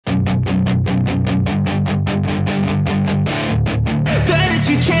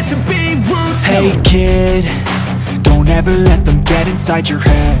chance to be rude. Hey kid, don't ever let them get inside your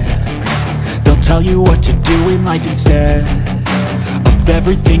head. They'll tell you what to do in life instead of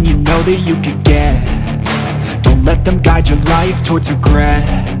everything you know that you could get. Don't let them guide your life towards regret.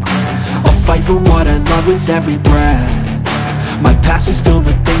 I'll fight for what I love with every breath. My past is filled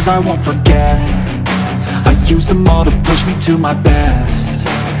with things I won't forget. I use them all to push me to my best.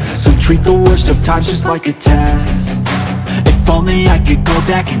 So treat the worst of times just like a test. If only I could go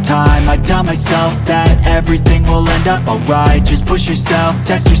back in time, I'd tell myself that everything will end up alright. Just push yourself,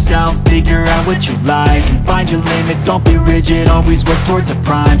 test yourself, figure out what you like, and find your limits, don't be rigid, always work towards a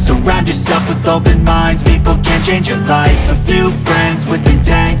prime. Surround yourself with open minds, people can change your life. A few friends with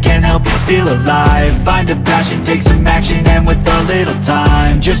intent can help you feel alive. Find a passion, take some action, and with a little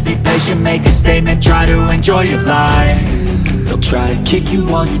time, just be patient, make a statement, try to enjoy your life. They'll try to kick you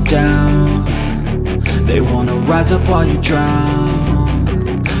while you're down. They wanna rise up while you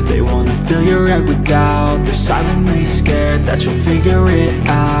drown. They wanna fill your head with doubt. They're silently scared that you'll figure it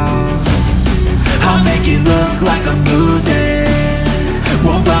out. I'll make it look like I'm losing,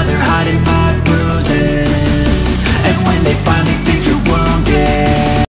 won't bother hiding my